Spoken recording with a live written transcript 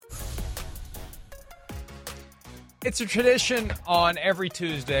It's a tradition on every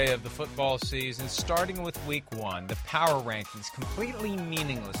Tuesday of the football season, starting with week one. The power rankings, completely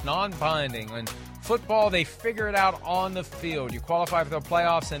meaningless, non-binding. In football, they figure it out on the field. You qualify for the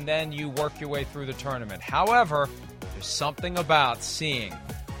playoffs, and then you work your way through the tournament. However, there's something about seeing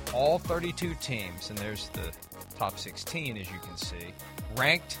all 32 teams, and there's the top 16, as you can see,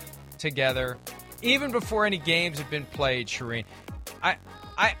 ranked together, even before any games have been played, Shireen.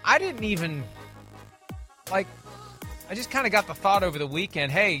 I didn't even, I just kind of got the thought over the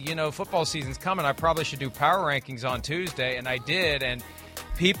weekend, hey, football season's coming. I probably should do power rankings on Tuesday, and I did, and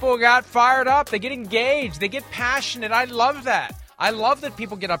people got fired up. They get engaged. They get passionate. I love that. I love that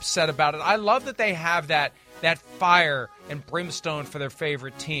people get upset about it. I love that they have that fire and brimstone for their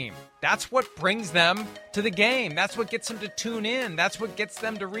favorite team. That's what brings them to the game. That's what gets them to tune in. That's what gets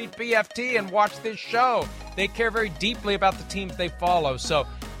them to read BFT and watch this show. They care very deeply about the teams they follow. So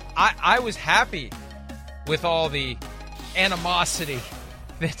I was happy with all the animosity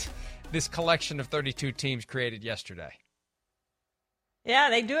that this collection of 32 teams created yesterday. Yeah,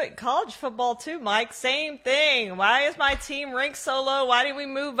 they do it in college football too, Mike. Same thing. Why is my team ranked so low? Why did we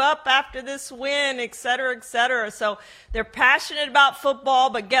move up after this win, et cetera, et cetera? So they're passionate about football,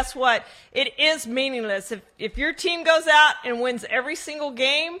 but guess what? It is meaningless. If your team goes out and wins every single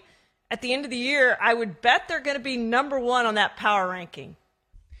game at the end of the year, I would bet they're going to be number one on that power ranking.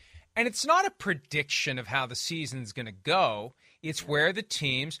 And it's not a prediction of how the season's going to go. It's where the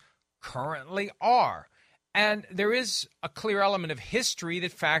teams currently are. And there is a clear element of history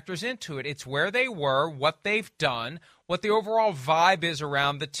that factors into it. It's where they were, what they've done, what the overall vibe is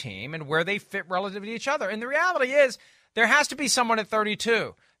around the team, and where they fit relative to each other. And the reality is there has to be someone at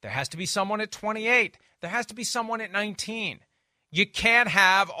 32. There has to be someone at 28. There has to be someone at 19. You can't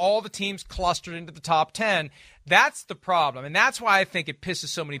have all the teams clustered into the top 10. That's the problem, and that's why I think it pisses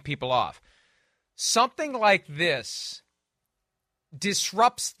so many people off. Something like this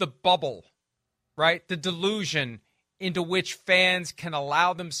disrupts the bubble, right? The delusion into which fans can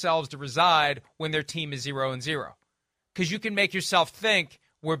allow themselves to reside when their team is 0-0. Because you can make yourself think,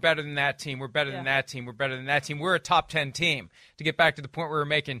 we're better than that team, we're better than that team, we're better than that team. We're a top 10 team. To get back to the point we were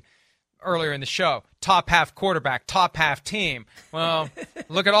making earlier in the show, top half quarterback, top half team. Well,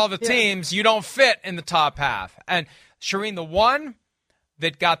 look at all the teams. You don't fit in the top half. And Shireen, the one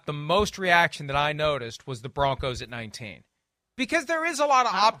that got the most reaction that I noticed was the Broncos at 19. Because there is a lot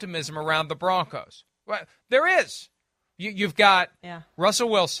of optimism around the Broncos. Well, there is. You've got Russell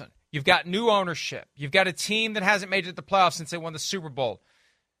Wilson. You've got new ownership. You've got a team that hasn't made it to the playoffs since they won the Super Bowl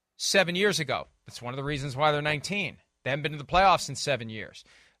 7 years ago. That's one of the reasons why they're 19. They haven't been to the playoffs in 7 years.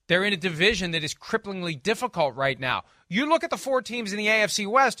 They're in a division that is cripplingly difficult right now. You look at the four teams in the AFC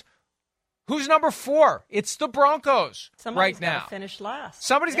West. Who's number 4? It's the Broncos right now. Somebody's got to finish last.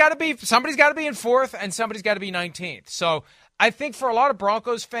 Somebody's got to be in 4th, and somebody's got to be 19th. So I think for a lot of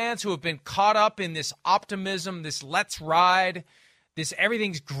Broncos fans who have been caught up in this optimism, this let's ride, this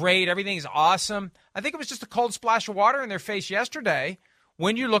everything's great, everything's awesome, I think it was just a cold splash of water in their face yesterday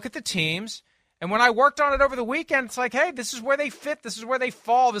when you look at the teams. And when I worked on it over the weekend, it's like, hey, this is where they fit. This is where they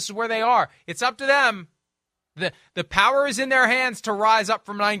fall. This is where they are. It's up to them. The power is in their hands to rise up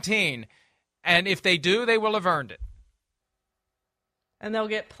from 19. And if they do, they will have earned it. And they'll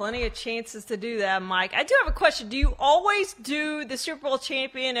get plenty of chances to do that, Mike. I do have a question. Do you always do the Super Bowl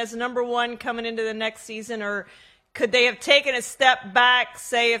champion as number 1 coming into the next season? Or could they have taken a step back,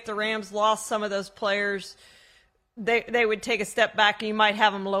 say if the Rams lost some of those players, they would take a step back and you might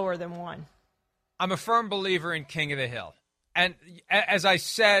have them lower than 1? I'm a firm believer in King of the Hill. And as I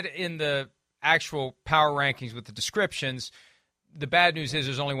said in the actual power rankings with the descriptions, the bad news is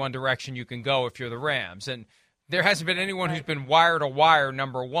there's only one direction you can go if you're the Rams. And there hasn't been anyone who's been wire to wire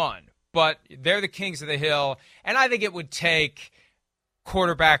number 1. But they're the Kings of the Hill. And I think it would take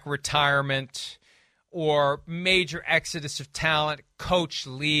quarterback retirement or major exodus of talent, coach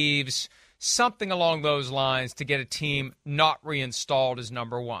leaves, something along those lines to get a team not reinstalled as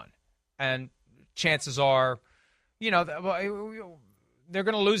number 1. And chances are, they're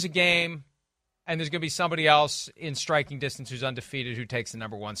going to lose a game, and there's going to be somebody else in striking distance who's undefeated who takes the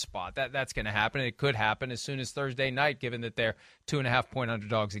number 1 spot. That's going to happen. It could happen as soon as Thursday night, given that they're 2.5-point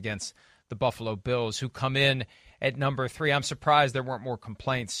underdogs against the Buffalo Bills, who come in at number 3. I'm surprised there weren't more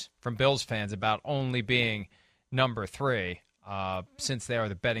complaints from Bills fans about only being number 3, since they are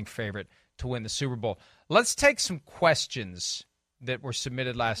the betting favorite to win the Super Bowl. Let's take some questions that were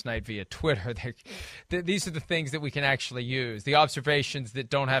submitted last night via Twitter. These are the things that we can actually use, the observations that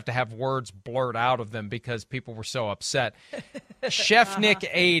don't have to have words blurred out of them because people were so upset. Chef Nick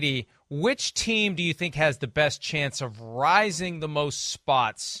 80, which team do you think has the best chance of rising the most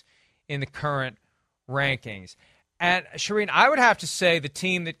spots in the current rankings? And, Shireen, I would have to say the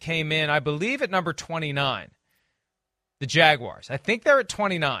team that came in, I believe, at number 29, the Jaguars. I think they're at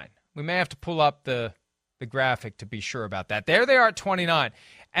 29. We may have to pull up the graphic to be sure about that. There they are at 29.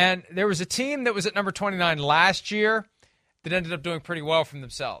 And there was a team that was at number 29 last year that ended up doing pretty well for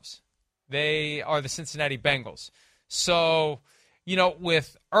themselves. They are the Cincinnati Bengals. So,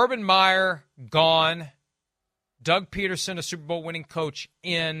 with Urban Meyer gone, Doug Peterson, a Super Bowl winning coach,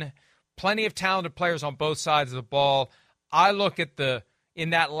 in, plenty of talented players on both sides of the ball, I look at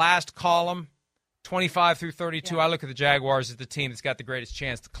in that last column, 25 through 32, I look at the Jaguars as the team that's got the greatest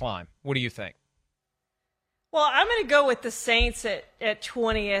chance to climb. What do you think? Well, I'm going to go with the Saints at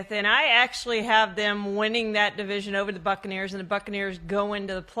 20th, and I actually have them winning that division over the Buccaneers, and the Buccaneers go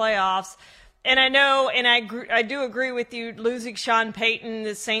into the playoffs. And I know, and I do agree with you, losing Sean Payton,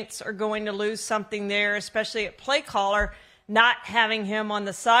 the Saints are going to lose something there, especially at play caller, not having him on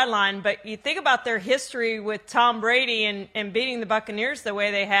the sideline. But you think about their history with Tom Brady and beating the Buccaneers the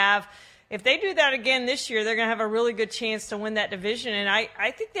way they have. If they do that again this year, they're going to have a really good chance to win that division. And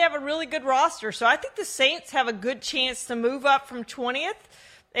I think they have a really good roster. So I think the Saints have a good chance to move up from 20th.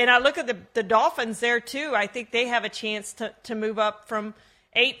 And I look at the Dolphins there, too. I think they have a chance to move up from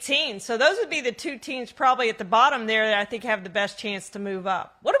 18. So those would be the two teams probably at the bottom there that I think have the best chance to move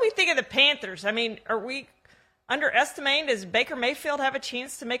up. What do we think of the Panthers? I mean, are we underestimating? Does Baker Mayfield have a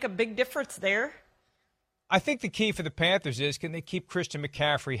chance to make a big difference there? I think the key for the Panthers is, can they keep Christian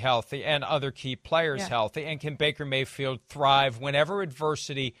McCaffrey healthy and other key players healthy, and can Baker Mayfield thrive whenever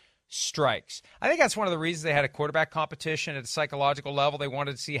adversity strikes? I think that's one of the reasons they had a quarterback competition at a psychological level. They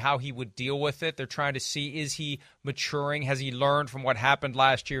wanted to see how he would deal with it. They're trying to see, is he maturing? Has he learned from what happened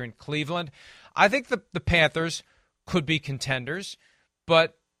last year in Cleveland? I think the Panthers could be contenders,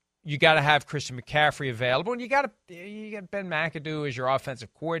 but you got to have Christian McCaffrey available, and you got Ben McAdoo as your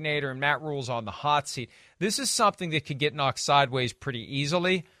offensive coordinator, and Matt Rule's on the hot seat. This is something that could get knocked sideways pretty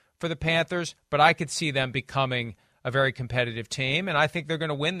easily for the Panthers, but I could see them becoming a very competitive team, and I think they're going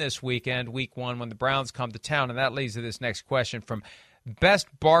to win this weekend, week 1, when the Browns come to town. And that leads to this next question from Best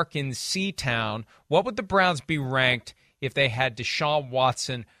Bark in C-Town. What would the Browns be ranked if they had Deshaun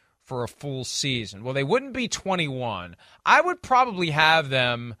Watson for a full season? Well, they wouldn't be 21. I would probably have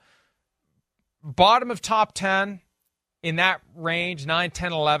them bottom of top 10, in that range, 9,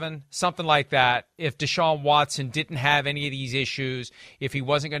 10, 11, something like that, if Deshaun Watson didn't have any of these issues, if he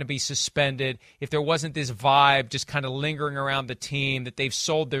wasn't going to be suspended, if there wasn't this vibe just kind of lingering around the team that they've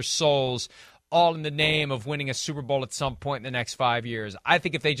sold their souls all in the name of winning a Super Bowl at some point in the next 5 years. I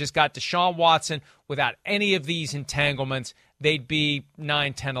think if they just got Deshaun Watson without any of these entanglements, they'd be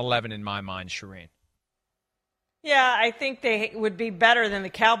 9, 10, 11 in my mind, Shireen. Yeah, I think they would be better than the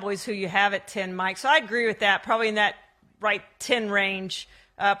Cowboys, who you have at 10, Mike. So I agree with that. Probably in that right 10 range,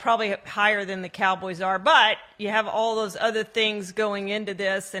 probably higher than the Cowboys are. But you have all those other things going into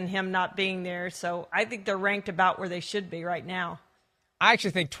this and him not being there. So I think they're ranked about where they should be right now. I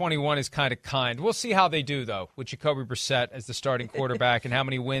actually think 21 is kind. We'll see how they do, though, with Jacoby Brissett as the starting quarterback and how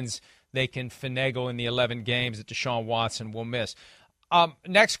many wins they can finagle in the 11 games that Deshaun Watson will miss.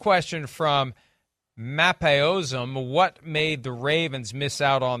 Next question from Mapeozum. What made the Ravens miss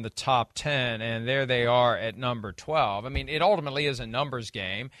out on the top 10? And there they are at number 12. I mean, it ultimately is a numbers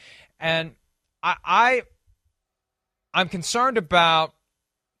game. And I'm concerned about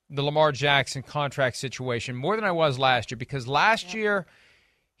the Lamar Jackson contract situation more than I was last year, because last year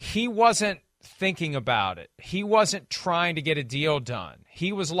he wasn't thinking about it. He wasn't trying to get a deal done.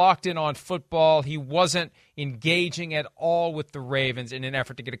 He was locked in on football. He wasn't engaging at all with the Ravens in an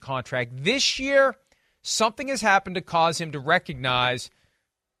effort to get a contract. This year, something has happened to cause him to recognize,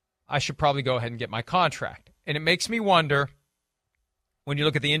 I should probably go ahead and get my contract. And it makes me wonder, when you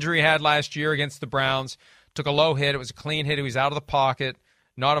look at the injury he had last year against the Browns, took a low hit, it was a clean hit, he was out of the pocket,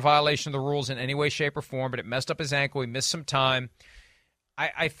 not a violation of the rules in any way, shape, or form, but it messed up his ankle, he missed some time.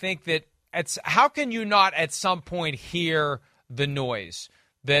 I think that how can you not at some point hear the noise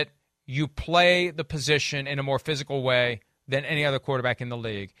that you play the position in a more physical way than any other quarterback in the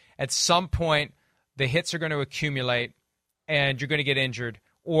league? At some point, the hits are going to accumulate and you're going to get injured,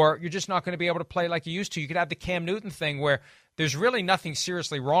 or you're just not going to be able to play like you used to. You could have the Cam Newton thing where there's really nothing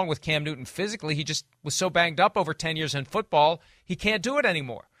seriously wrong with Cam Newton physically. He just was so banged up over 10 years in football, he can't do it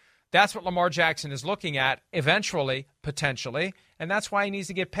anymore. That's what Lamar Jackson is looking at eventually, potentially, and that's why he needs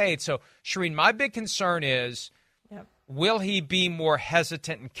to get paid. So, Shireen, my big concern is, will he be more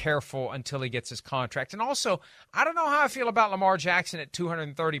hesitant and careful until he gets his contract? And also, I don't know how I feel about Lamar Jackson at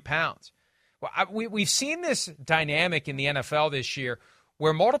 230 pounds. Well, we've seen this dynamic in the NFL this year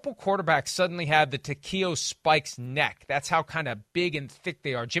where multiple quarterbacks suddenly have the Takeo Spikes neck. That's how kind of big and thick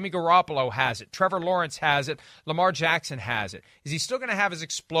they are. Jimmy Garoppolo has it. Trevor Lawrence has it. Lamar Jackson has it. Is he still going to have his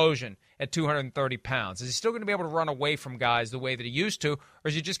explosion at 230 pounds? Is he still going to be able to run away from guys the way that he used to? Or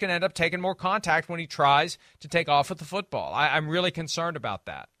is he just going to end up taking more contact when he tries to take off with the football? I'm really concerned about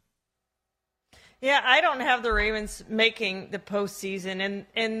that. Yeah, I don't have the Ravens making the postseason,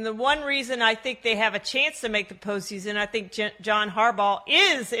 and the one reason I think they have a chance to make the postseason, I think John Harbaugh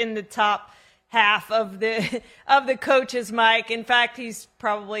is in the top half of the coaches, Mike. In fact, he's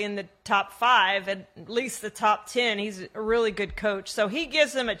probably in the top 5, at least the top 10. He's a really good coach, so he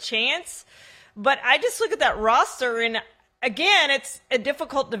gives them a chance. But I just look at that roster, and again, it's a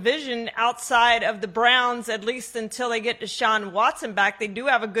difficult division outside of the Browns, at least until they get Deshaun Watson back. They do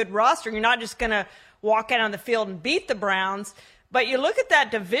have a good roster. You're not just going to walk out on the field and beat the Browns. But you look at that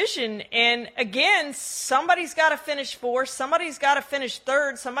division, and again, somebody's got to finish 4th, somebody's got to finish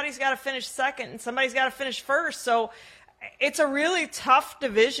 3rd, somebody's got to finish 2nd, and somebody's got to finish 1st. So it's a really tough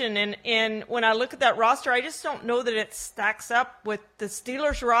division. And when I look at that roster, I just don't know that it stacks up with the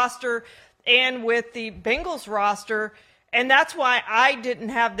Steelers roster and with the Bengals roster. And that's why I didn't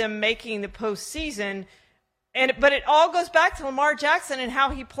have them making the postseason. But it all goes back to Lamar Jackson and how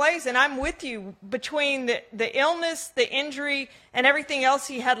he plays. And I'm with you between the illness, the injury, and everything else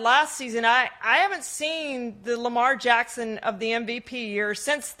he had last season. I haven't seen the Lamar Jackson of the MVP year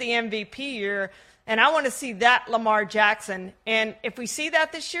since the MVP year. And I want to see that Lamar Jackson. And if we see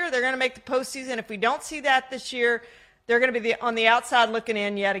that this year, they're going to make the postseason. If we don't see that this year, they're going to be on the outside looking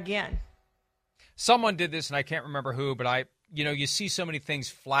in yet again. Someone did this, and I can't remember who, but you see so many things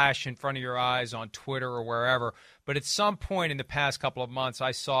flash in front of your eyes on Twitter or wherever. But at some point in the past couple of months,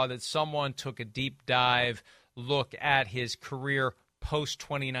 I saw that someone took a deep dive look at his career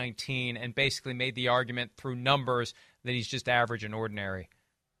post-2019 and basically made the argument through numbers that he's just average and ordinary.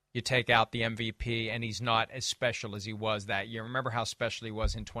 You take out the MVP, and he's not as special as he was that year. Remember how special he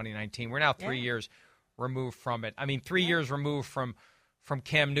was in 2019. We're now 3 years removed from it. I mean, 3 years removed from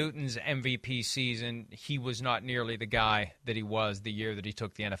Cam Newton's MVP season. He was not nearly the guy that he was the year that he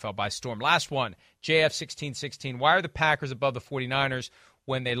took the NFL by storm. Last one, JF1616. Why are the Packers above the 49ers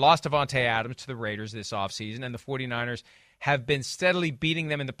when they lost Devontae Adams to the Raiders this offseason, and the 49ers have been steadily beating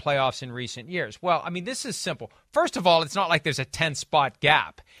them in the playoffs in recent years? Well, I mean, this is simple. First of all, it's not like there's a 10-spot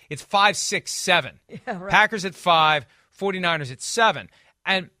gap. It's 5, 6, 7. Yeah, right. Packers at 5, 49ers at 7.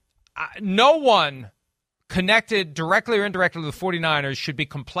 And no one connected directly or indirectly to the 49ers should be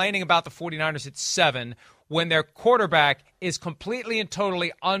complaining about the 49ers at 7 when their quarterback is completely and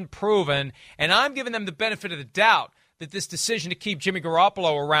totally unproven. And I'm giving them the benefit of the doubt that this decision to keep Jimmy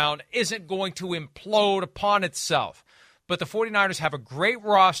Garoppolo around isn't going to implode upon itself. But the 49ers have a great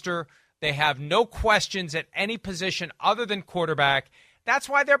roster. They have no questions at any position other than quarterback. That's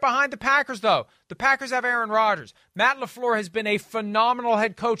why they're behind the Packers, though. The Packers have Aaron Rodgers. Matt LaFleur has been a phenomenal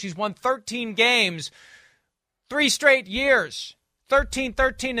head coach. He's won 13 games 3 straight years, 13,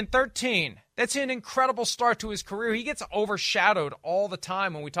 13, and 13. That's an incredible start to his career. He gets overshadowed all the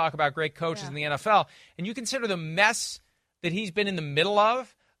time when we talk about great coaches in the NFL. And you consider the mess that he's been in the middle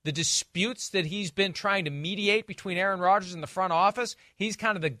of, the disputes that he's been trying to mediate between Aaron Rodgers and the front office. He's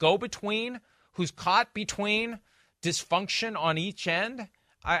kind of the go-between who's caught between dysfunction on each end.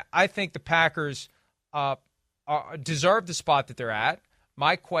 I think the Packers deserve the spot that they're at.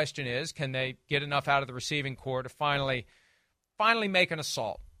 My question is, can they get enough out of the receiving corps to finally make an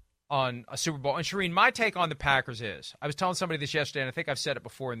assault on a Super Bowl? And Shireen, my take on the Packers is, I was telling somebody this yesterday, and I think I've said it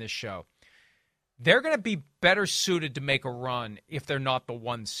before in this show, they're going to be better suited to make a run if they're not the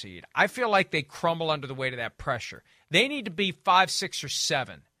 1 seed. I feel like they crumble under the weight of that pressure. They need to be 5, 6, or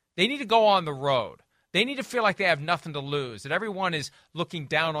 7. They need to go on the road. They need to feel like they have nothing to lose, that everyone is looking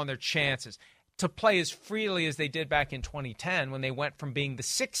down on their chances, to play as freely as they did back in 2010 when they went from being the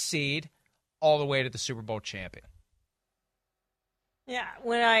 6th seed all the way to the Super Bowl champion. Yeah,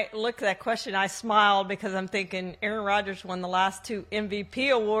 when I looked at that question, I smiled because I'm thinking Aaron Rodgers won the last 2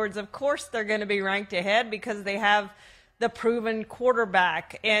 MVP awards. Of course they're going to be ranked ahead because they have the proven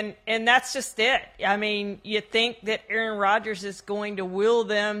quarterback, and that's just it. I mean, you think that Aaron Rodgers is going to will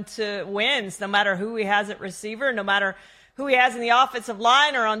them to wins no matter who he has at receiver, no matter who he has in the offensive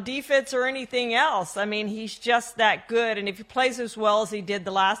line or on defense or anything else. I mean, he's just that good. And if he plays as well as he did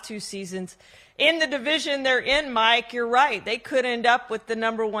the last 2 seasons in the division they're in, Mike, you're right. They could end up with the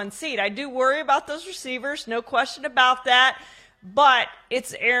number 1 seed. I do worry about those receivers, no question about that. But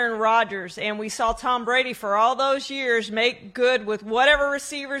it's Aaron Rodgers, and we saw Tom Brady for all those years make good with whatever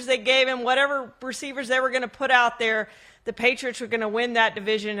receivers they gave him, whatever receivers they were going to put out there. The Patriots were going to win that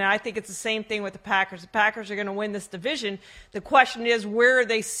division, and I think it's the same thing with the Packers. The Packers are going to win this division. The question is, where are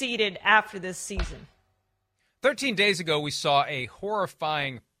they seated after this season? 13 days ago, we saw a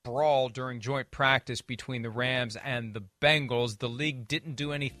horrifying brawl during joint practice between the Rams and the Bengals. The league didn't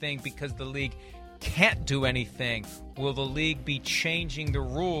do anything because the league can't do anything. Will the league be changing the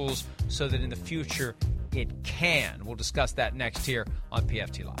rules so that in the future it can? We'll discuss that next here on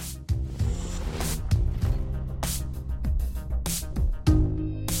PFT Live.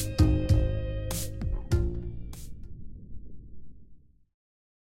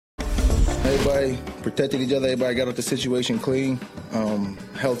 Everybody protected each other. Everybody got out the situation clean,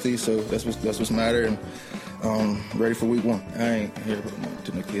 healthy. So that's what's matter. And ready for week 1. I ain't here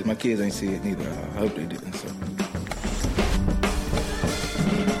to my kids. My kids ain't see it neither. I hope they didn't. So.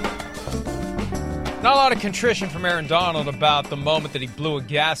 Not a lot of contrition from Aaron Donald about the moment that he blew a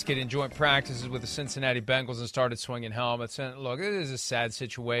gasket in joint practices with the Cincinnati Bengals and started swinging helmets. And look, it is a sad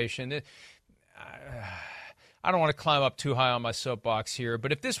situation. I don't want to climb up too high on my soapbox here,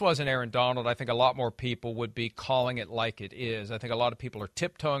 but if this wasn't Aaron Donald, I think a lot more people would be calling it like it is. I think a lot of people are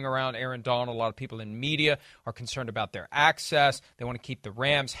tiptoeing around Aaron Donald. A lot of people in media are concerned about their access. They want to keep the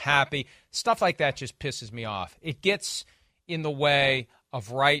Rams happy. Stuff like that just pisses me off. It gets in the way of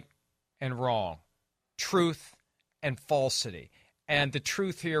right and wrong, truth and falsity. And the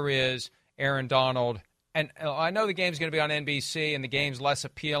truth here is Aaron Donald. And I know the game's going to be on NBC, and the game's less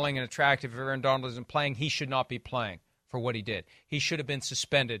appealing and attractive if Aaron Donald isn't playing. He should not be playing for what he did. He should have been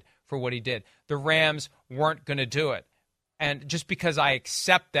suspended for what he did. The Rams weren't going to do it. And just because I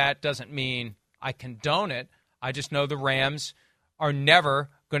accept that doesn't mean I condone it. I just know the Rams are never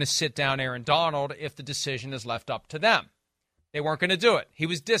going to sit down Aaron Donald if the decision is left up to them. They weren't going to do it. He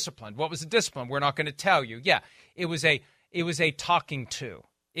was disciplined. What was the discipline? We're not going to tell you. Yeah, it was a talking to.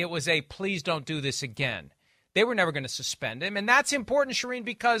 It was a please don't do this again. They were never going to suspend him. And that's important, Shireen,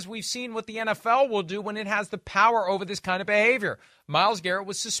 because we've seen what the NFL will do when it has the power over this kind of behavior. Myles Garrett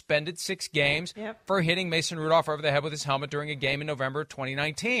was suspended 6 games for hitting Mason Rudolph over the head with his helmet during a game in November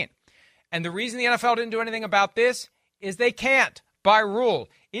 2019. And the reason the NFL didn't do anything about this is they can't by rule.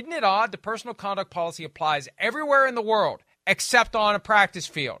 Isn't it odd? The personal conduct policy applies everywhere in the world except on a practice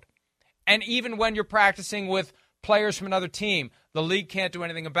field. And even when you're practicing with players from another team, the league can't do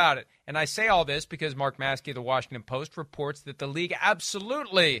anything about it. And I say all this because Mark Maskey of the Washington Post reports that the league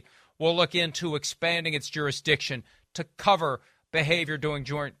absolutely will look into expanding its jurisdiction to cover behavior during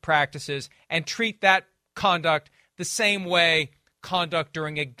joint practices and treat that conduct the same way conduct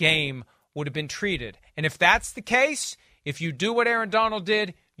during a game would have been treated. And if that's the case, if you do what Aaron Donald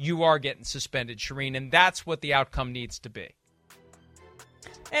did, you are getting suspended, Shireen, and that's what the outcome needs to be.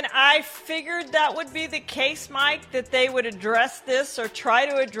 And I figured that would be the case, Mike, that they would address this or try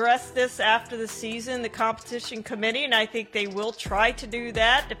to address this after the season, the competition committee, and I think they will try to do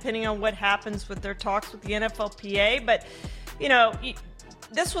that depending on what happens with their talks with the NFLPA. But, you know,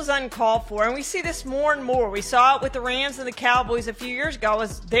 this was uncalled for, and we see this more and more. We saw it with the Rams and the Cowboys a few years ago. I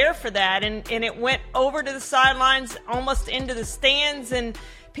was there for that, and it went over to the sidelines, almost into the stands, and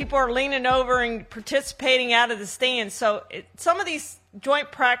people are leaning over and participating out of the stands. So some of these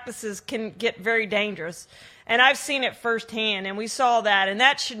joint practices can get very dangerous. And I've seen it firsthand, and we saw that, and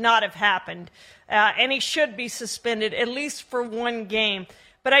that should not have happened. And he should be suspended, at least for 1 game.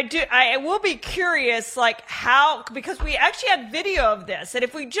 But I will be curious, like how, because we actually had video of this. And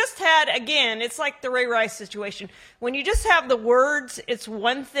if we just had, again, it's like the Ray Rice situation. When you just have the words, it's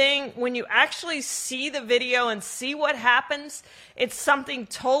one thing. When you actually see the video and see what happens, it's something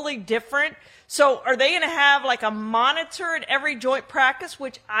totally different. So are they going to have like a monitor at every joint practice,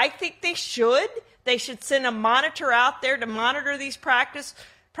 which I think they should? They should send a monitor out there to monitor these practices.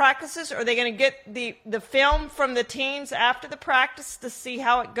 Are they going to get the film from the teams after the practice to see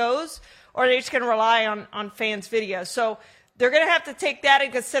how it goes? Or are they just going to rely on fans' video? So they're going to have to take that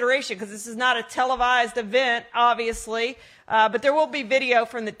into consideration because this is not a televised event, obviously. But there will be video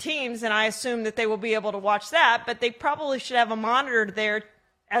from the teams, and I assume that they will be able to watch that. But they probably should have a monitor there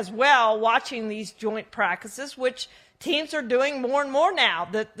as well watching these joint practices, which teams are doing more and more now.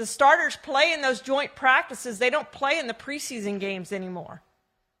 The starters play in those joint practices. They don't play in the preseason games anymore.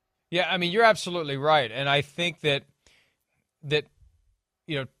 Yeah, I mean, you're absolutely right. And I think that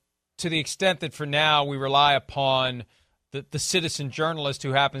you know, to the extent that for now we rely upon the citizen journalist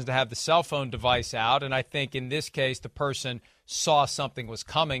who happens to have the cell phone device out, and I think in this case the person saw something was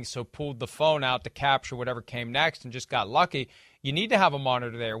coming, so pulled the phone out to capture whatever came next and just got lucky. You need to have a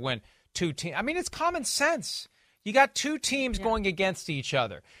monitor there when 2 teams – I mean, it's common sense. You got two teams going against each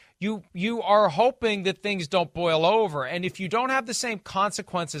other. You are hoping that things don't boil over. And if you don't have the same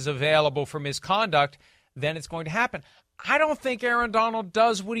consequences available for misconduct, then it's going to happen. I don't think Aaron Donald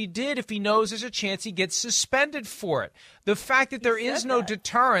does what he did if he knows there's a chance he gets suspended for it. The fact that there is no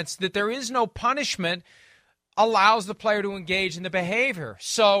deterrence, that there is no punishment, allows the player to engage in the behavior.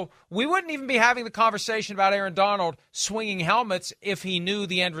 So we wouldn't even be having the conversation about Aaron Donald swinging helmets if he knew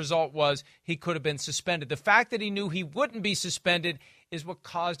the end result was he could have been suspended. The fact that he knew he wouldn't be suspended is what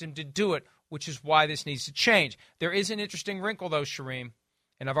caused him to do it, which is why this needs to change. There is an interesting wrinkle, though, Shereen,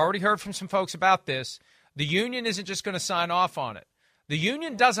 and I've already heard from some folks about this. The union isn't just going to sign off on it. The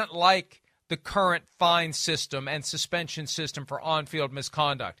union doesn't like the current fine system and suspension system for on-field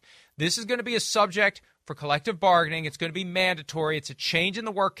misconduct. This is going to be a subject for collective bargaining. It's going to be mandatory. It's a change in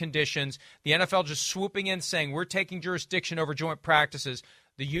the work conditions. The NFL just swooping in saying we're taking jurisdiction over joint practices.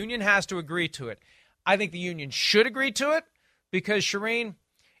 The union has to agree to it. I think the union should agree to it because, Shereen,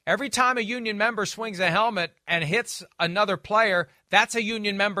 every time a union member swings a helmet and hits another player, that's a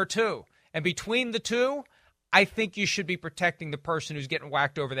union member too. And between the two, I think you should be protecting the person who's getting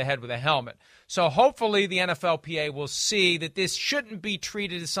whacked over the head with a helmet. So hopefully the NFLPA will see that this shouldn't be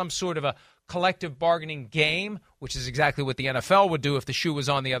treated as some sort of a collective bargaining game, which is exactly what the NFL would do if the shoe was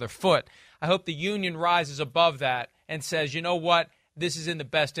on the other foot. I hope the union rises above that and says, you know what, this is in the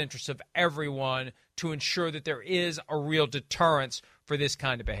best interest of everyone to ensure that there is a real deterrence for this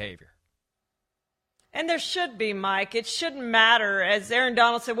kind of behavior. And there should be, Mike. It shouldn't matter. As Aaron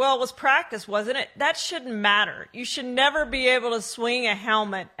Donald said, well, it was practice, wasn't it? That shouldn't matter. You should never be able to swing a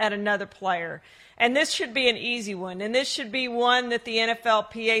helmet at another player. And this should be an easy one. And this should be one that the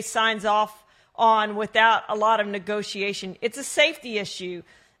NFLPA signs off on without a lot of negotiation. It's a safety issue.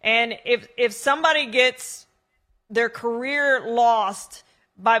 And if somebody gets their career lost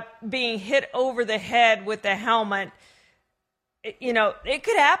by being hit over the head with a helmet, you know, it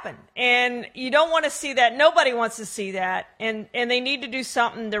could happen. And you don't want to see that. Nobody wants to see that. And they need to do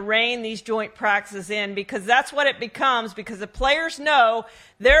something to rein these joint practices in, because that's what it becomes, because the players know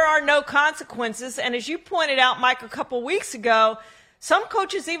there are no consequences. And as you pointed out, Mike, a couple weeks ago, some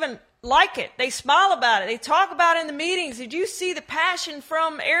coaches even like it. They smile about it. They talk about it in the meetings. Did you see the passion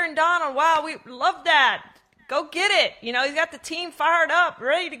from Aaron Donald? Wow, we love that. Go get it. You know, he's got the team fired up,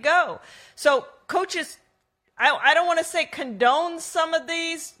 ready to go. So coaches, I don't want to say condone some of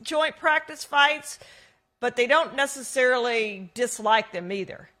these joint practice fights, but they don't necessarily dislike them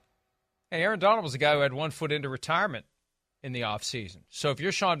either. Hey, Aaron Donald was a guy who had 1 foot into retirement in the offseason. So if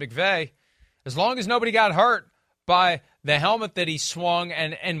you're Sean McVay, as long as nobody got hurt by the helmet that he swung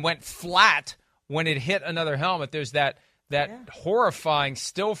and went flat when it hit another helmet, there's that horrifying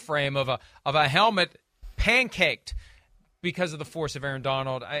still frame of a helmet pancaked because of the force of Aaron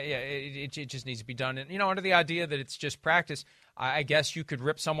Donald. It just needs to be done. And, you know, under the idea that it's just practice, I guess you could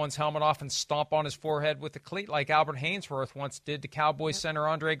rip someone's helmet off and stomp on his forehead with a cleat like Albert Haynesworth once did to Cowboys center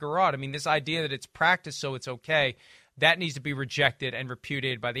Andre Garrod. I mean, this idea that it's practice so it's okay, that needs to be rejected and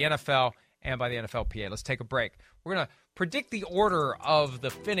repudiated by the NFL and by the NFLPA. Let's take a break. We're going to predict the order of the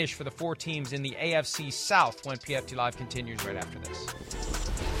finish for the 4 teams in the AFC South when PFT Live continues right after this.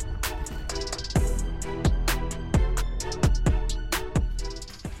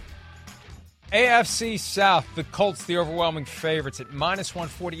 AFC South, the Colts, the overwhelming favorites at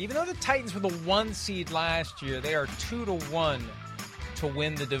 -140. Even though the Titans were the 1 seed last year, they are 2-1 to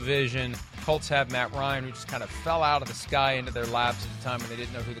win the division. Colts have Matt Ryan, who just kind of fell out of the sky into their laps at the time when they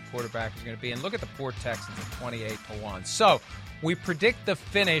didn't know who the quarterback was going to be. And look at the poor Texans at 28-1. So we predict the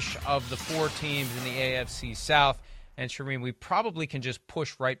finish of the 4 teams in the AFC South. And, Shereen, we probably can just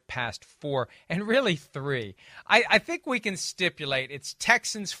push right past 4 and really 3. I think we can stipulate it's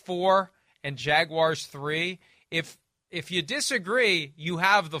Texans 4 and Jaguars 3. If you disagree, you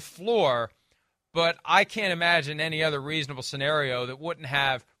have the floor, but I can't imagine any other reasonable scenario that wouldn't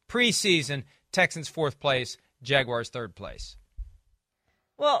have preseason Texans 4th place, Jaguars 3rd place.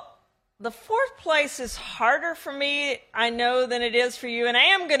 Well, the 4th place is harder for me, I know, than it is for you, and I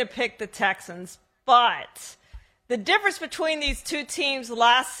am going to pick the Texans, but the difference between these 2 teams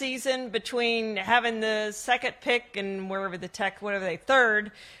last season, between having the 2nd pick and whatever they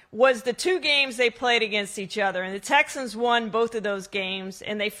 3rd, was the 2 games they played against each other. And the Texans won both of those games,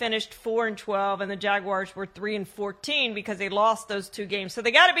 and they finished 4-12, and the Jaguars were 3-14 because they lost those 2 games. So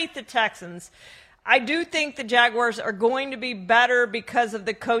they got to beat the Texans. I do think the Jaguars are going to be better because of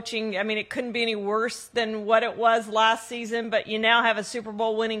the coaching. I mean, it couldn't be any worse than what it was last season, but you now have a Super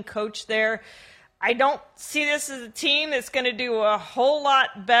Bowl winning coach there. I don't see this as a team that's going to do a whole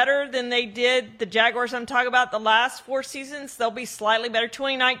lot better than they did. The Jaguars I'm talking about the last 4 seasons, they'll be slightly better.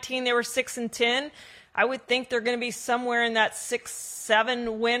 2019, they were 6-10. I would think they're going to be somewhere in that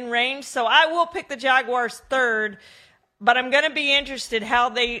 6-7 win range. So I will pick the Jaguars third, but I'm going to be interested how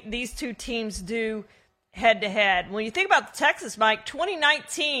these two teams do head-to-head. When you think about the Texans, Mike,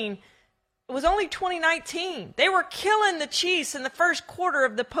 2019, it was only 2019. They were killing the Chiefs in the first quarter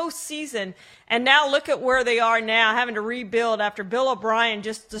of the postseason, and now look at where they are now, having to rebuild after Bill O'Brien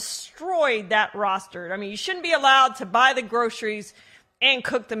just destroyed that roster. I mean, you shouldn't be allowed to buy the groceries and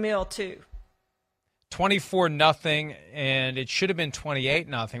cook the meal, too. 24-0, and it should have been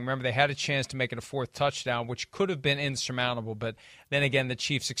 28-0. Remember, they had a chance to make it a fourth touchdown, which could have been insurmountable. But then again, the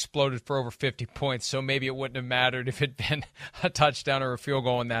Chiefs exploded for over 50 points, so maybe it wouldn't have mattered if it had been a touchdown or a field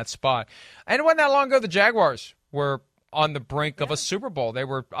goal in that spot. And it wasn't that long ago the Jaguars were on the brink of a Super Bowl. They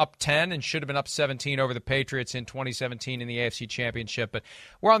were up 10 and should have been up 17 over the Patriots in 2017 in the AFC Championship. But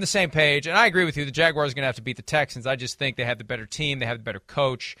we're on the same page, and I agree with you. The Jaguars are going to have to beat the Texans. I just think they have the better team. They have the better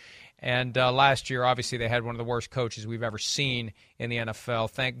coach. And last year, obviously, they had one of the worst coaches we've ever seen in the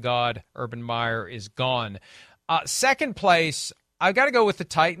NFL. Thank God Urban Meyer is gone. Second place, I've got to go with the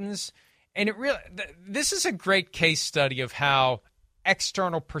Titans. And this is a great case study of how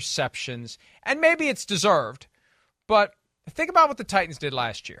external perceptions, and maybe it's deserved, but think about what the Titans did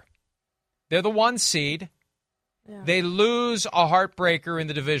last year. They're the 1 seed. Yeah. They lose a heartbreaker in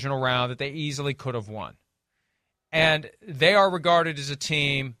the divisional round that they easily could have won. And they are regarded as a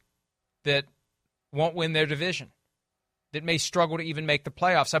team that won't win their division, that may struggle to even make the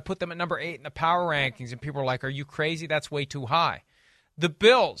playoffs. I put them at number 8 in the power rankings, and people are like, are you crazy? That's way too high. The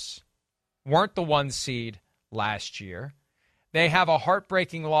Bills weren't the 1 seed last year. They have a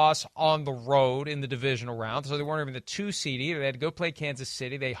heartbreaking loss on the road in the divisional round, so they weren't even the 2 seed either. They had to go play Kansas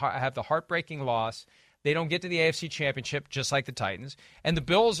City. They have the heartbreaking loss. They don't get to the AFC Championship, just like the Titans. And the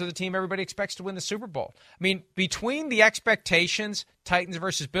Bills are the team everybody expects to win the Super Bowl. I mean, between the expectations, Titans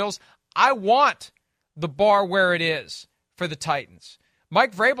versus Bills, I want the bar where it is for the Titans.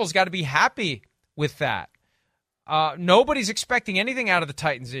 Mike Vrabel's got to be happy with that. Nobody's expecting anything out of the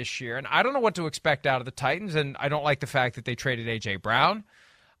Titans this year, and I don't know what to expect out of the Titans, and I don't like the fact that they traded A.J. Brown.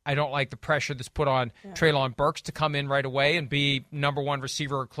 I don't like the pressure that's put on Treylon Burks to come in right away and be number 1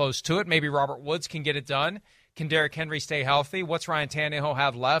 receiver or close to it. Maybe Robert Woods can get it done. Can Derrick Henry stay healthy? What's Ryan Tannehill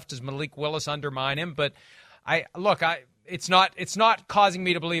have left? Does Malik Willis undermine him? But it's not causing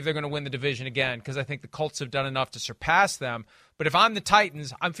me to believe they're going to win the division again, because I think the Colts have done enough to surpass them. But if I'm the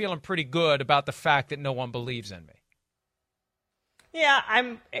Titans, I'm feeling pretty good about the fact that no one believes in me. Yeah,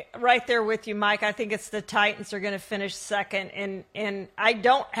 I'm right there with you, Mike. I think it's the Titans are going to finish second, and I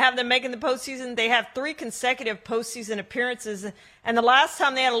don't have them making the postseason. They have 3 consecutive postseason appearances, and the last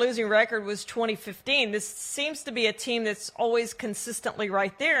time they had a losing record was 2015. This seems to be a team that's always consistently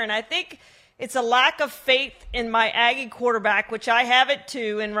right there, and I think it's a lack of faith in my Aggie quarterback, which I have it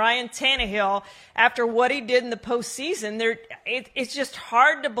too, in Ryan Tannehill, after what he did in the postseason. It's just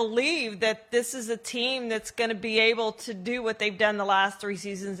hard to believe that this is a team that's going to be able to do what they've done the last 3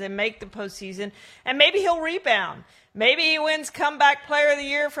 seasons and make the postseason. And maybe he'll rebound. Maybe he wins comeback player of the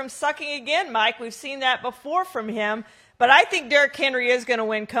year from sucking again, Mike. We've seen that before from him. But I think Derrick Henry is going to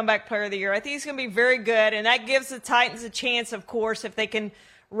win comeback player of the year. I think he's going to be very good, and that gives the Titans a chance, of course, if they can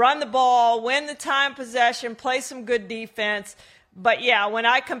run the ball, win the time possession, play some good defense. But, yeah, when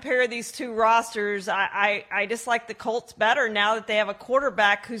I compare these 2 rosters, I just like the Colts better now that they have a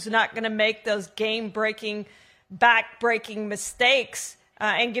quarterback who's not going to make those game-breaking, back-breaking mistakes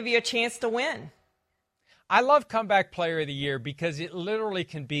and give you a chance to win. I love comeback player of the year because it literally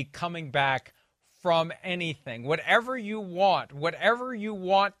can be coming back from anything. Whatever you want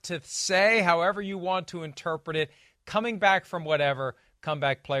to say, however you want to interpret it, coming back from whatever,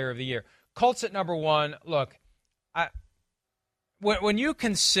 comeback player of the year. Colts at number 1. Look, when you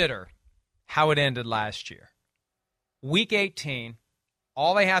consider how it ended last year, Week 18,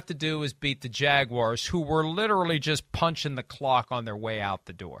 all they have to do is beat the Jaguars, who were literally just punching the clock on their way out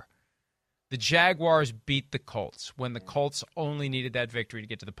the door. The Jaguars beat the Colts when the Colts only needed that victory to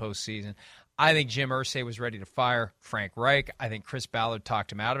get to the postseason. I think Jim Irsay was ready to fire Frank Reich. I think Chris Ballard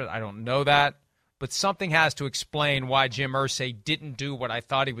talked him out of it. I don't know that. But something has to explain why Jim Irsay didn't do what I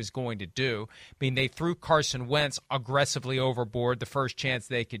thought he was going to do. I mean, they threw Carson Wentz aggressively overboard the first chance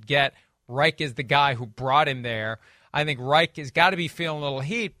they could get. Reich is the guy who brought him there. I think Reich has got to be feeling a little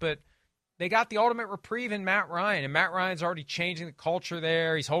heat, but they got the ultimate reprieve in Matt Ryan, and Matt Ryan's already changing the culture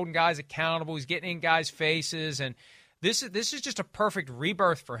there. He's holding guys accountable. He's getting in guys' faces, and this is just a perfect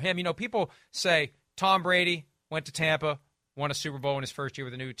rebirth for him. You know, people say Tom Brady went to Tampa, won a Super Bowl in his first year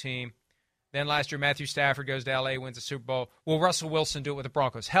with a new team. Then last year, Matthew Stafford goes to L.A., wins a Super Bowl. Will Russell Wilson do it with the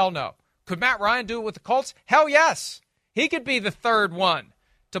Broncos? Hell no. Could Matt Ryan do it with the Colts? Hell yes. He could be the third one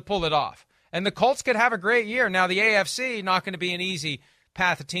to pull it off. And the Colts could have a great year. Now, the AFC, not going to be an easy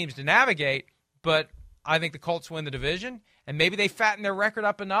path of teams to navigate, but I think the Colts win the division, and maybe they fatten their record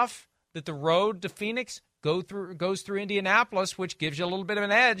up enough that the road to Phoenix goes through Indianapolis, which gives you a little bit of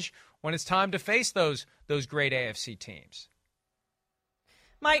an edge when it's time to face those great AFC teams.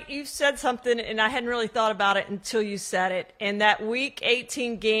 Mike, you've said something, and I hadn't really thought about it until you said it. And that Week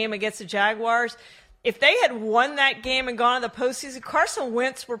 18 game against the Jaguars, if they had won that game and gone to the postseason, Carson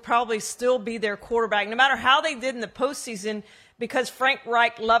Wentz would probably still be their quarterback, no matter how they did in the postseason, because Frank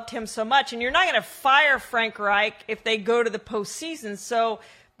Reich loved him so much. And you're not going to fire Frank Reich if they go to the postseason. So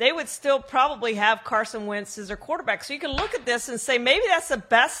they would still probably have Carson Wentz as their quarterback. So you can look at this and say maybe that's the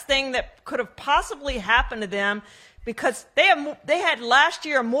best thing that could have possibly happened to them, because they had last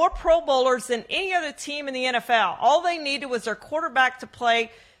year more Pro Bowlers than any other team in the NFL. All they needed was their quarterback to play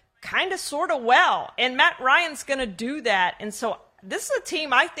kind of sort of well, and Matt Ryan's going to do that. And so this is a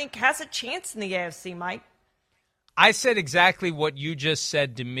team I think has a chance in the AFC, Mike. I said exactly what you just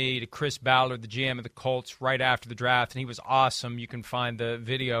said to me, to Chris Ballard, the GM of the Colts, right after the draft, and he was awesome. You can find the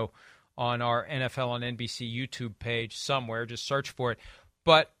video on our NFL on NBC YouTube page somewhere. Just search for it.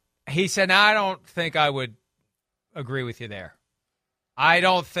 But he said, "No, I don't think I would agree with you there. I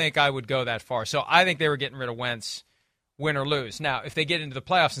don't think I would go that far." So I think they were getting rid of Wentz, win or lose. Now, if they get into the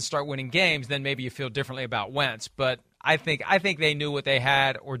playoffs and start winning games, then maybe you feel differently about Wentz. But I think they knew what they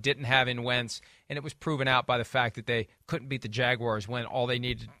had or didn't have in Wentz, and it was proven out by the fact that they couldn't beat the Jaguars when all they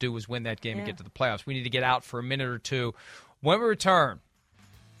needed to do was win that game and get to the playoffs. We need to get out for a minute or two. When we return,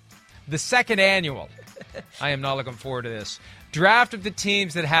 the second annual, I am not looking forward to this, draft of the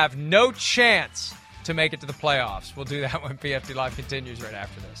teams that have no chance to make it to the playoffs. We'll do that when PFT Live continues right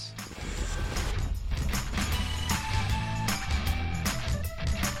after this.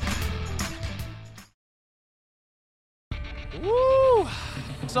 Woo!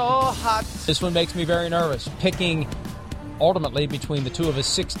 So hot. This one makes me very nervous. Picking ultimately between the two of us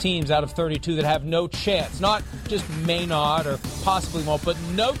 6 teams out of 32 that have no chance. Not just may not or possibly won't, but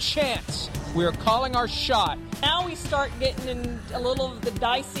no chance. We are calling our shot. Now we start getting in a little of the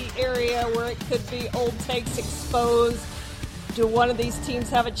dicey area where it could be old takes exposed. Do one of these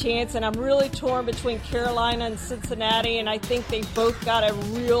teams have a chance? And I'm really torn between Carolina and Cincinnati, and I think they both got a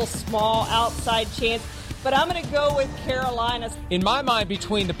real small outside chance. But I'm going to go with Carolina. In my mind,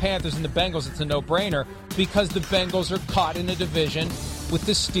 between the Panthers and the Bengals, it's a no-brainer because the Bengals are caught in a division with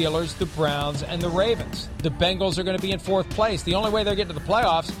the Steelers, the Browns, and the Ravens. The Bengals are going to be in 4th place. The only way they're getting to the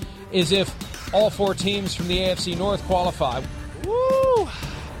playoffs is if all 4 teams from the AFC North qualify. Woo!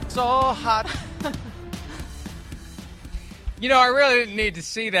 So hot. You know, I really didn't need to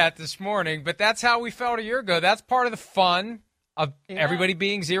see that this morning, but that's how we felt a year ago. That's part of the fun of everybody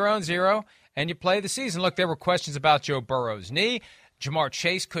being 0-0, and you play the season. Look, there were questions about Joe Burrow's knee. Jamar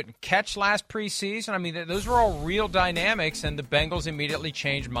Chase couldn't catch last preseason. I mean, those were all real dynamics, and the Bengals immediately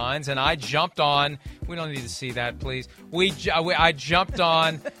changed minds, and I jumped on. We don't need to see that, please. I jumped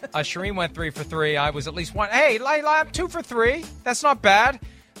on. Shireen went 3 for 3. I was at least one. Hey, I'm 2 for 3. That's not bad.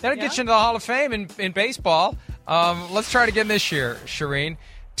 That'll get you into the Hall of Fame in baseball. Let's try it again this year, Shireen.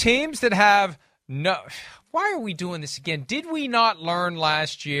 Teams that have no... Why are we doing this again? Did we not learn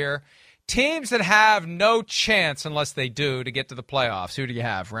last year? Teams that have no chance unless they do to get to the playoffs. Who do you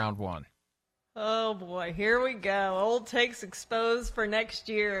have, round 1? Oh, boy. Here we go. Old takes exposed for next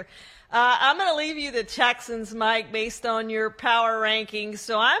year. I'm going to leave you the Texans, Mike, based on your power rankings.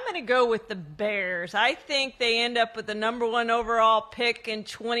 So I'm going to go with the Bears. I think they end up with the number 1 overall pick in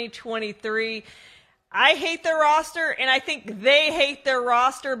 2023. I hate their roster, and I think they hate their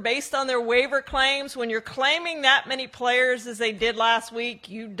roster based on their waiver claims. When you're claiming that many players as they did last week,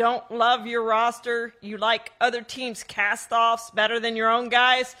 you don't love your roster. You like other teams' cast-offs better than your own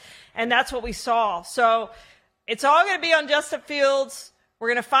guys, and that's what we saw. So it's all going to be on Justin Fields. We're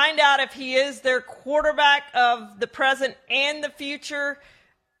going to find out if he is their quarterback of the present and the future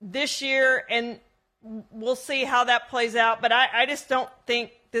this year, and we'll see how that plays out. But I just don't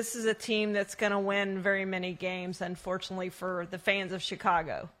think this is a team that's going to win very many games, unfortunately, for the fans of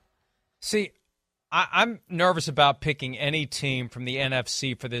Chicago. See, I'm nervous about picking any team from the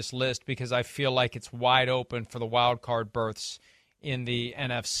NFC for this list because I feel like it's wide open for the wild card berths in the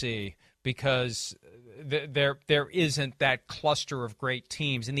NFC because there isn't that cluster of great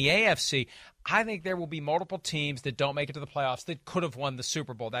teams. In the AFC, I think there will be multiple teams that don't make it to the playoffs that could have won the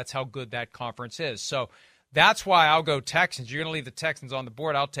Super Bowl. That's how good that conference is. So that's why I'll go Texans. You're going to leave the Texans on the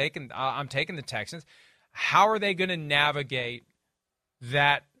board. I'm taking the Texans. How are they going to navigate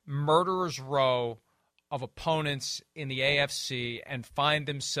that murderer's row of opponents in the AFC and find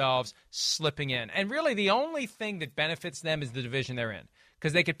themselves slipping in? And really the only thing that benefits them is the division they're in.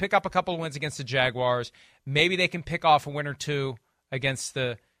 because they could pick up a couple of wins against the Jaguars. Maybe they can pick off a win or two against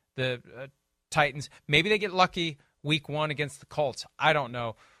the Titans. Maybe they get lucky week 1 against the Colts. I don't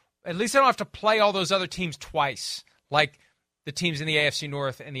know. At least they don't have to play all those other teams twice, like the teams in the AFC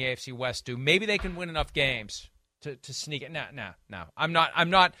North and the AFC West do. Maybe they can win enough games to sneak it. No.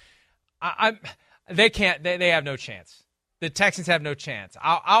 They can't. They have no chance. The Texans have no chance.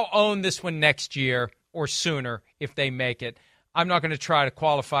 I'll own this one next year or sooner if they make it. I'm not going to try to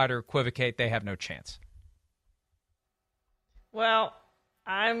qualify it or equivocate. They have no chance. Well,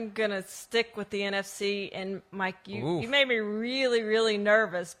 I'm going to stick with the NFC. And, Mike, you made me really, really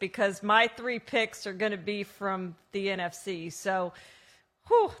nervous because my 3 picks are going to be from the NFC. So,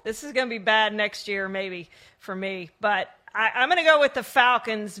 this is going to be bad next year maybe for me. But I'm going to go with the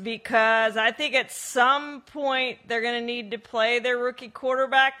Falcons because I think at some point they're going to need to play their rookie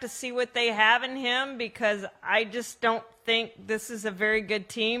quarterback to see what they have in him because I just don't think this is a very good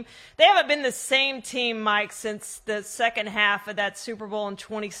team. They haven't been the same team, Mike, since the second half of that Super Bowl in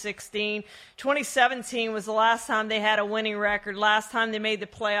 2016. 2017 was the last time they had a winning record, last time they made the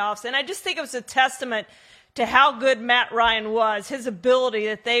playoffs. And I just think it was a testament to how good Matt Ryan was, his ability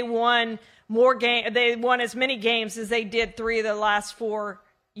that they won they won as many games as they did 3 of the last 4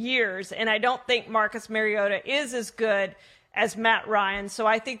 years. And I don't think Marcus Mariota is as good as Matt Ryan. So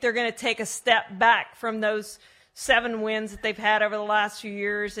I think they're going to take a step back from those 7 wins that they've had over the last few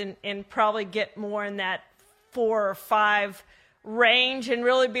years and probably get more in that 4 or 5 range and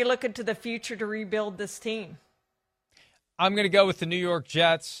really be looking to the future to rebuild this team. I'm going to go with the New York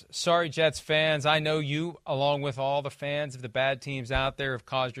Jets. Sorry, Jets fans. I know you, along with all the fans of the bad teams out there, have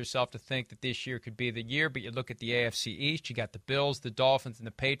caused yourself to think that this year could be the year. But you look at the AFC East, you got the Bills, the Dolphins, and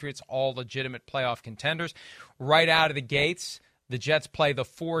the Patriots, all legitimate playoff contenders. Right out of the gates, the Jets play the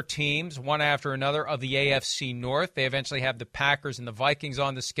 4 teams, one after another, of the AFC North. They eventually have the Packers and the Vikings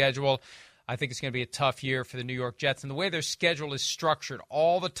on the schedule. I think it's going to be a tough year for the New York Jets. And the way their schedule is structured,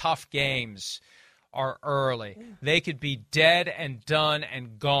 all the tough games are early. They could be dead and done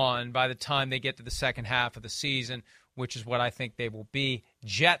and gone by the time they get to the second half of the season, which is what I think they will be.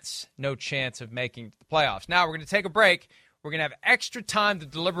 Jets, no chance of making the playoffs. Now we're going to take a break. We're going to have extra time to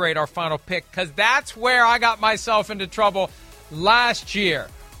deliberate our final pick because that's where I got myself into trouble last year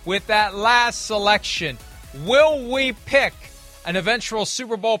with that last selection. Will we pick an eventual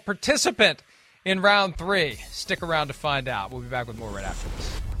Super Bowl participant in round 3? Stick around to find out. We'll be back with more right after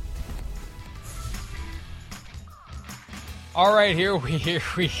this. All right, here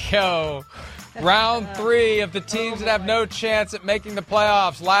we go. Round 3 of the teams that have no chance at making the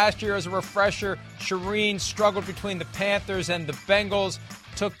playoffs. Last year, as a refresher, Shireen struggled between the Panthers and the Bengals,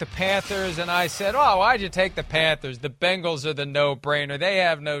 took the Panthers, and I said, why'd you take the Panthers? The Bengals are the no-brainer. They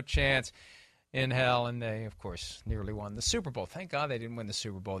have no chance in hell, and they, of course, nearly won the Super Bowl. Thank God they didn't win the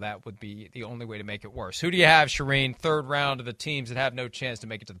Super Bowl. That would be the only way to make it worse. Who do you have, Shireen, third round of the teams that have no chance to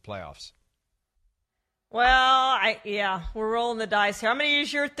make it to the playoffs? Well, we're rolling the dice here. I'm going to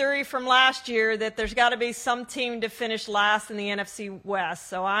use your theory from last year that there's got to be some team to finish last in the NFC West.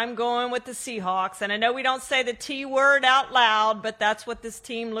 So I'm going with the Seahawks. And I know we don't say the T word out loud, but that's what this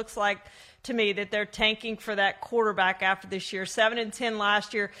team looks like to me, that they're tanking for that quarterback after this year. 7-10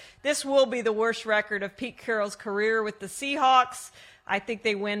 last year. This will be the worst record of Pete Carroll's career with the Seahawks. I think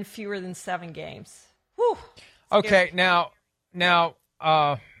they win fewer than 7 games. Whew. Okay, now,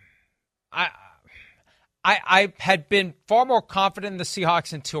 I had been far more confident in the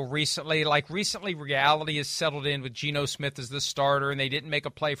Seahawks until recently. Like, recently, reality has settled in with Geno Smith as the starter, and they didn't make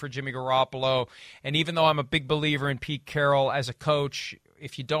a play for Jimmy Garoppolo. And even though I'm a big believer in Pete Carroll as a coach,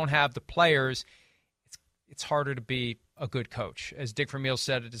 if you don't have the players, it's harder to be a good coach. As Dick Vermeil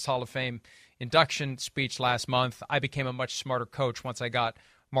said at his Hall of Fame induction speech last month, I became a much smarter coach once I got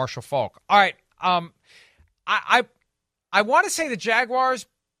Marshall Faulk. All right, I want to say the Jaguars,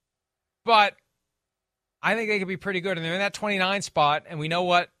 but I think they could be pretty good. And they're in that 29 spot, and we know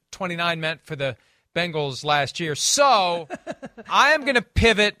what 29 meant for the Bengals last year. So I am going to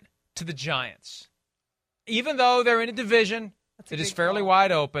pivot to the Giants. Even though they're in a division that is fairly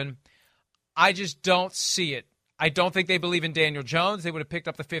wide open, I just don't see it. I don't think they believe in Daniel Jones. They would have picked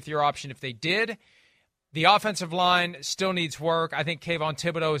up the 5th-year option if they did. The offensive line still needs work. I think Kayvon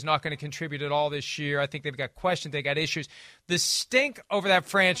Thibodeau is not going to contribute at all this year. I think they've got questions. They got issues. The stink over that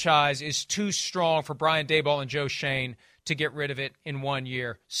franchise is too strong for Brian Daboll and Joe Schoen to get rid of it in 1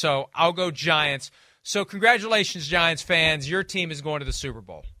 year. So I'll go Giants. So congratulations, Giants fans. Your team is going to the Super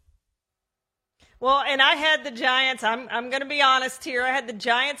Bowl. Well, and I had the Giants. I'm going to be honest here. I had the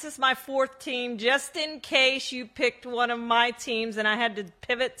Giants as my fourth team just in case you picked one of my teams, and I had to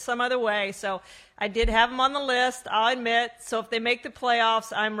pivot some other way. So I did have them on the list, I'll admit. So if they make the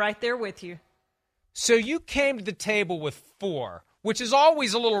playoffs, I'm right there with you. So you came to the table with 4, which is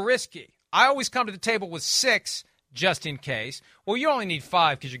always a little risky. I always come to the table with 6 just in case. Well, you only need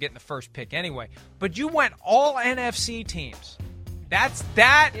 5 because you're getting the first pick anyway. But you went all NFC teams.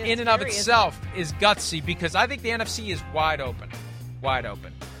 That in and of itself is gutsy because I think the NFC is wide open. Wide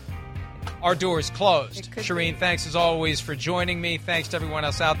open. Our door is closed. Shireen, thanks as always for joining me. Thanks to everyone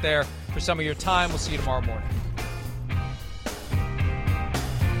else out there for some of your time. We'll see you tomorrow morning.